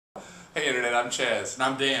Hey Internet, I'm Chaz. And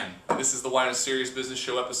I'm Dan. And this is the Wine and Serious Business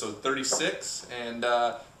Show, episode 36, and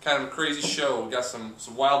kind of a crazy show. We got some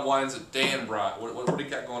wild wines that Dan brought. What do you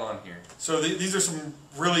got going on here? So these are some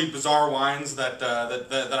really bizarre wines that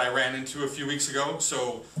I ran into a few weeks ago.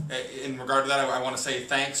 So in regard to that, I want to say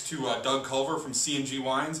thanks to Doug Culver from C&G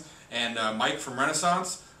Wines and Mike from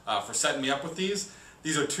Renaissance for setting me up with these.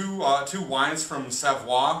 These are two wines from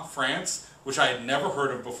Savoie France, which I had never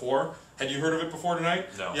heard of before. Had you heard of it before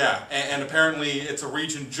tonight? No. Yeah, and apparently it's a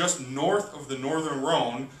region just north of the northern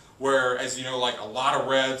Rhone, where, as you know, like a lot of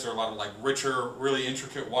reds or a lot of like richer, really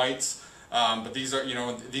intricate whites. But these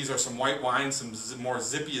are some white wines, some more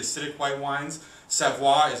zippy, acidic white wines.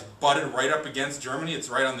 Savoie is butted right up against Germany. It's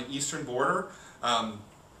right on the eastern border.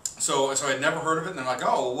 So I'd never heard of it, and I'm like,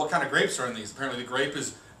 oh, well, what kind of grapes are in these? Apparently the grape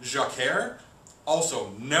is Jacquard.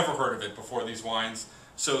 Also, never heard of it before these wines.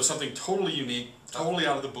 So something totally unique, totally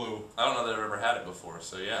out of the blue. I don't know that I've ever had it before,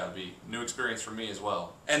 so yeah, it'd be a new experience for me as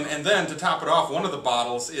well. And then to top it off, one of the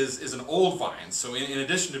bottles is an old vine. So in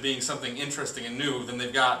addition to being something interesting and new, then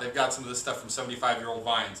they've got some of this stuff from 75-year-old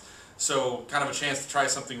vines. So kind of a chance to try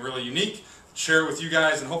something really unique, share it with you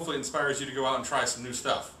guys, and hopefully it inspires you to go out and try some new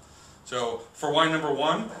stuff. So for wine number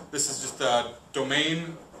one, this is just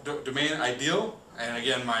Domaine Idylle, and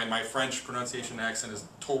again my French pronunciation accent is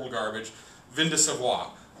total garbage. Vin de Savoie,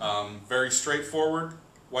 very straightforward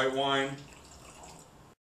white wine.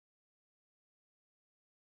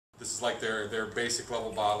 This is like their basic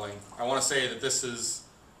level bottling. I want to say that this is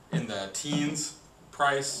in the teens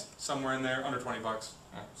price, somewhere in there, under 20 bucks.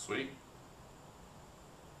 Oh, sweet.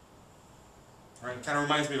 Right, kind of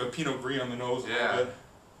reminds me of a Pinot Gris on the nose a little bit.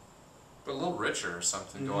 But a little richer or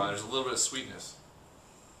something going on. There's a little bit of sweetness.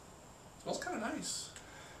 Smells kind of nice.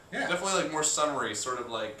 Yeah. Definitely like more summery, sort of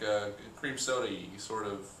like cream soda-y, sort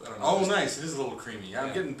of, I don't know. Oh, nice. It is a little creamy. Yeah,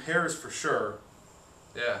 I'm getting pears for sure.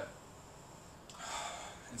 Yeah.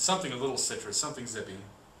 And something a little citrus, something zippy.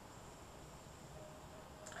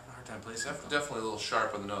 I have a hard time placing it. Definitely a little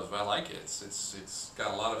sharp on the nose, but I like it. It's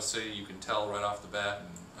got a lot of acidity, you can tell right off the bat, and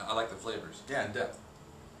I like the flavors. Yeah, in depth.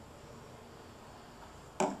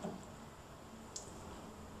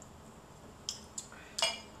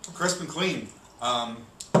 Crisp and clean.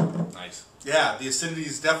 Nice. Yeah, the acidity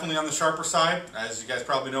is definitely on the sharper side. As you guys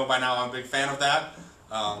probably know by now, I'm a big fan of that.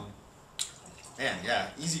 Man, yeah,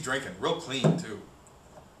 easy drinking, real clean too.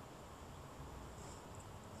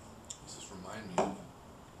 Does this remind me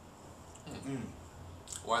of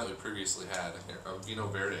wine that we previously had, a Vino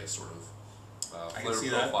Verde sort of flavor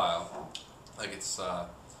profile. Like it's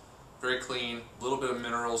very clean, a little bit of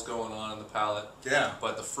minerals going on in the palate. Yeah.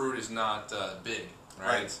 But the fruit is not big,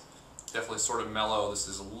 right? It's definitely sort of mellow. This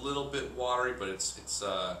is a little bit watery, but it's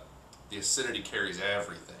the acidity carries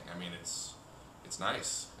everything. I mean, it's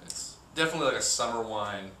nice. It's definitely like a summer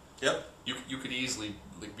wine. Yep. You could easily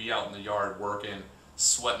like be out in the yard working,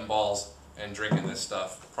 sweating balls, and drinking this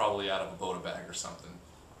stuff probably out of a Boda bag or something.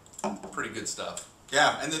 Pretty good stuff.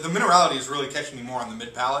 Yeah, and the minerality is really catching me more on the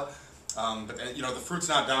mid palate. But you know, the fruit's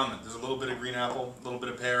not dominant. There's a little bit of green apple, a little bit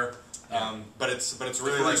of pear, but it's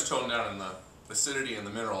really the fruit's toned down, and the acidity and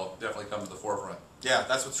the mineral definitely come to the forefront. Yeah,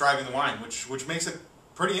 that's what's driving the wine, which makes it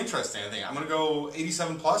pretty interesting. I think I'm gonna go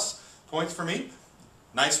 87 plus points for me.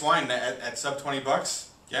 Nice wine at sub 20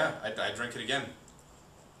 bucks. Yeah, I'd drink it again.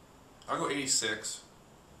 I'll go 86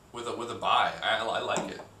 with a buy. I like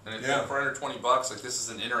it, and for under 20 bucks, like this is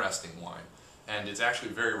an interesting wine, and it's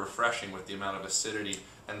actually very refreshing with the amount of acidity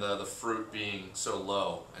and the fruit being so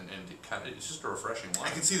low, and it's just a refreshing wine.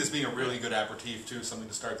 I can see this being a really good aperitif too, something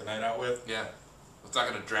to start the night out with. Yeah, it's not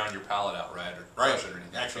going to drown your palate out, right? Or crush it or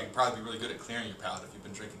anything. Actually, you'd probably be really good at clearing your palate if you've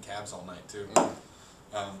been drinking cabs all night too.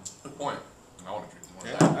 Good point. I want to drink more.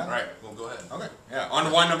 Yeah. All right, well, go ahead. Okay. Yeah. On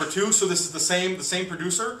to wine number two. So this is the same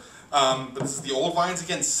producer, but this is the old vines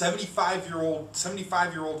again.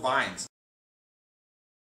 75-year-old vines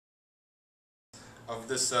of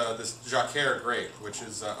this Jacquard grape, which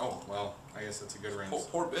is oh well, I guess that's a good rinse.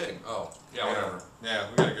 Pour big. Oh yeah, whatever. Yeah,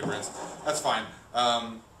 we got a good rinse. That's fine.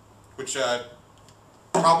 Which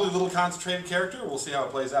probably a little concentrated character. We'll see how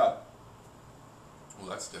it plays out. Well,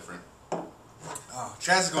 that's different. Oh,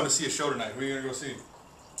 Chaz is going to see a show tonight. Who are you going to go see?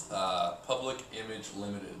 Public Image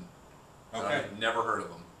Limited. Okay. I've never heard of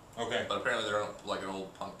them. Okay. But apparently they're like an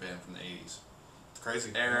old punk band from the 80s. It's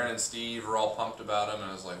crazy. Aaron and Steve were all pumped about them, and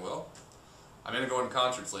I was like, well, I'm into going to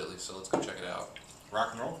concerts lately, so let's go check it out.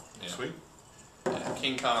 Rock and roll? Yeah. Sweet. Yeah,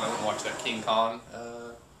 King Khan, I went and watched that King Khan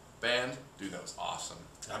band. Dude, that was awesome.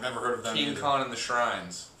 I've never heard of them King either. Khan and the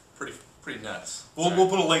Shrines. Pretty nuts. We'll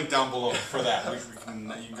put a link down below for that. You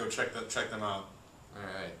can go check them out.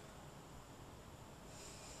 Alright.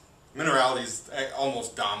 Minerality is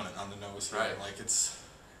almost dominant on the nose here. Right. Like it's.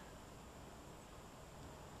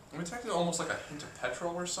 I mean, it's actually almost like a hint of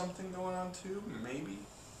petrol or something going on too, maybe.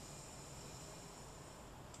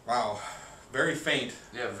 Wow, very faint.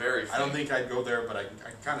 Yeah, very faint. I don't think I'd go there, but I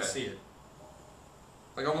kind of see it.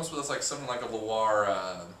 Like almost with like something like a Loire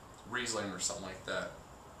Riesling or something like that,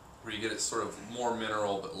 where you get it sort of more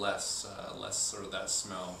mineral but less sort of that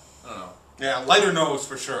smell. I don't know. Yeah, lighter nose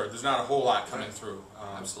for sure. There's not a whole lot coming through.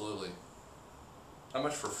 Absolutely. Not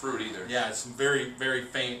much for fruit either. Yeah, it's some very, very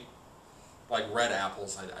faint, like red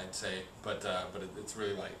apples, I'd say, but it's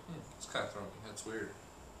really light. It's kind of throwing me. That's weird.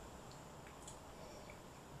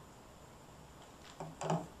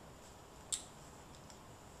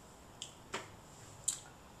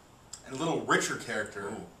 And a little richer character,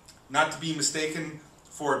 Ooh. not to be mistaken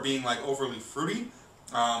for it being like overly fruity,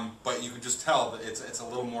 but you can just tell that it's a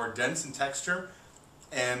little more dense in texture,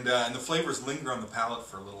 and the flavors linger on the palate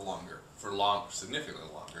for a little longer. Significantly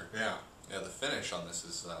longer. Yeah. Yeah, the finish on this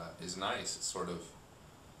is nice. It's sort of,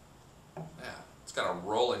 it's got a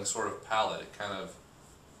rolling sort of palate. It kind of,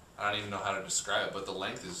 I don't even know how to describe it, but the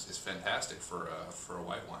length is fantastic for a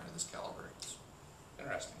white wine of this caliber. It's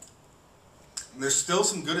interesting. There's still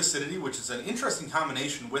some good acidity, which is an interesting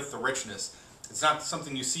combination with the richness. It's not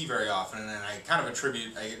something you see very often, and I kind of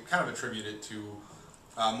attribute it to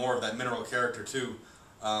more of that mineral character too.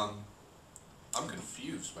 I'm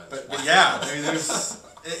confused by this. But yeah, I mean, it's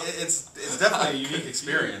definitely a unique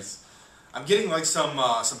experience. I'm getting like some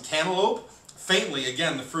cantaloupe. Faintly,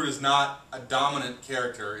 again, the fruit is not a dominant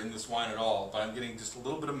character in this wine at all, but I'm getting just a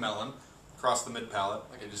little bit of melon across the mid palate.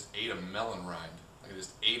 Like I just ate a melon rind. Like I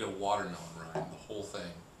just ate a watermelon rind, the whole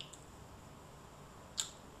thing.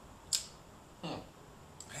 Yeah.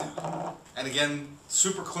 And again,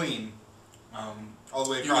 super clean, all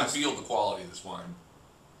the way You can across. feel the quality of this wine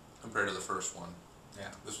compared to the first one.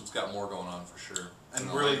 Yeah. This one's got more going on for sure. And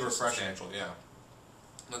the really length is refreshing. substantial, yeah.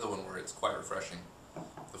 Another one where it's quite refreshing.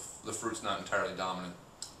 The fruit's not entirely dominant.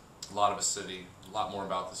 A lot of acidity, a lot more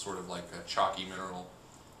about the sort of like a chalky mineral.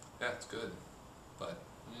 Yeah, it's good. But,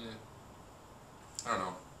 I don't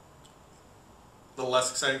know. A little less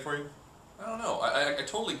exciting for you? I don't know. I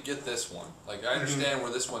totally get this one. Like, I understand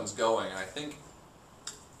where this one's going, and I think,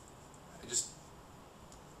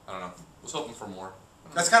 I don't know. I was hoping for more.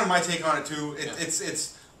 That's kind of my take on it too. Yeah.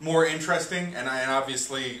 It's more interesting and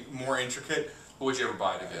obviously more intricate. But would you ever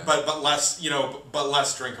buy it again? But less, but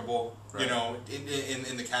less drinkable. Right.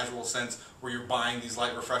 In the casual sense, where you're buying these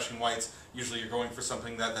light, refreshing whites. Usually, you're going for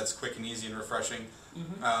something that's quick and easy and refreshing.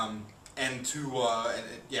 And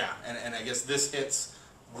I guess this hits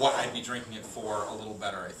what I'd be drinking it for a little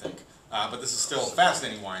better, I think. But this is still a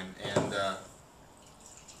fascinating wine, and I'm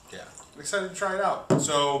excited to try it out.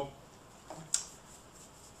 So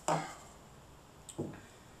I'm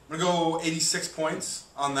gonna go 86 points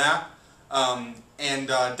on that.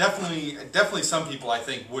 Definitely some people I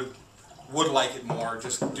think would like it more,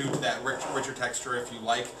 just due to that richer texture. If you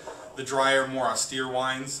like the drier, more austere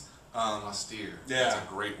wines, austere. Yeah, that's a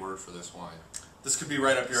great word for this wine. This could be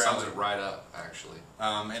right up your alley. Sums it right up, actually.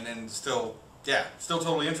 And then still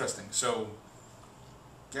totally interesting. So,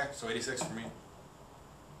 so 86 for me.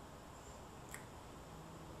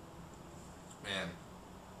 Man.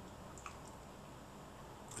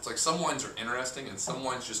 It's like some wines are interesting and some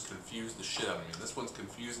wines just confuse the shit out of me. This one's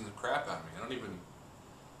confusing the crap out of me. I don't even...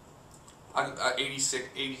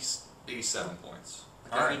 87 points.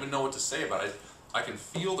 I don't even know what to say about it. I can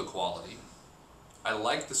feel the quality. I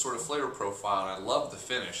like the sort of flavor profile, and I love the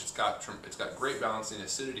finish. It's got great balance, and the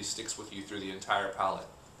acidity sticks with you through the entire palate.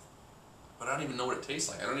 But I don't even know what it tastes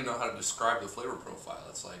like. I don't even know how to describe the flavor profile.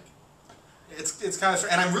 It's like... It's kind of...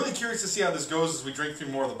 And I'm really curious to see how this goes as we drink through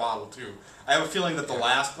more of the bottle, too. I have a feeling that the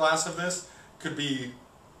last glass of this could be...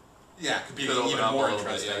 could be even more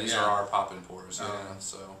interesting. Yeah, these are our pop-in pours.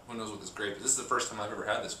 So who knows what this grape is. This is the first time I've ever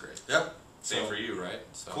had this grape. Yep. Same for you, right?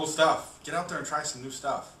 So. Cool stuff. Get out there and try some new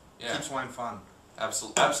stuff. Yeah. Keeps wine fun.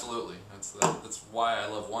 Absolutely. That's why I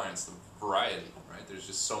love wine. It's the variety, right? There's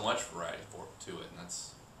just so much variety to it, and I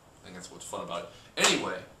think that's what's fun about it.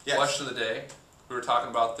 Anyway, question of the day. We were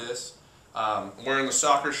talking about this. I'm wearing the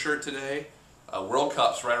soccer shirt today. World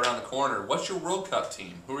Cup's right around the corner. What's your World Cup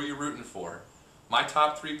team? Who are you rooting for? My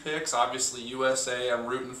top 3 picks, obviously USA I'm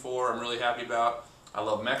rooting for, I'm really happy about. I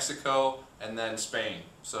love Mexico, and then Spain.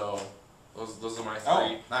 So those are my 3.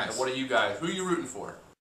 Oh, nice. And what are you guys? Who are you rooting for?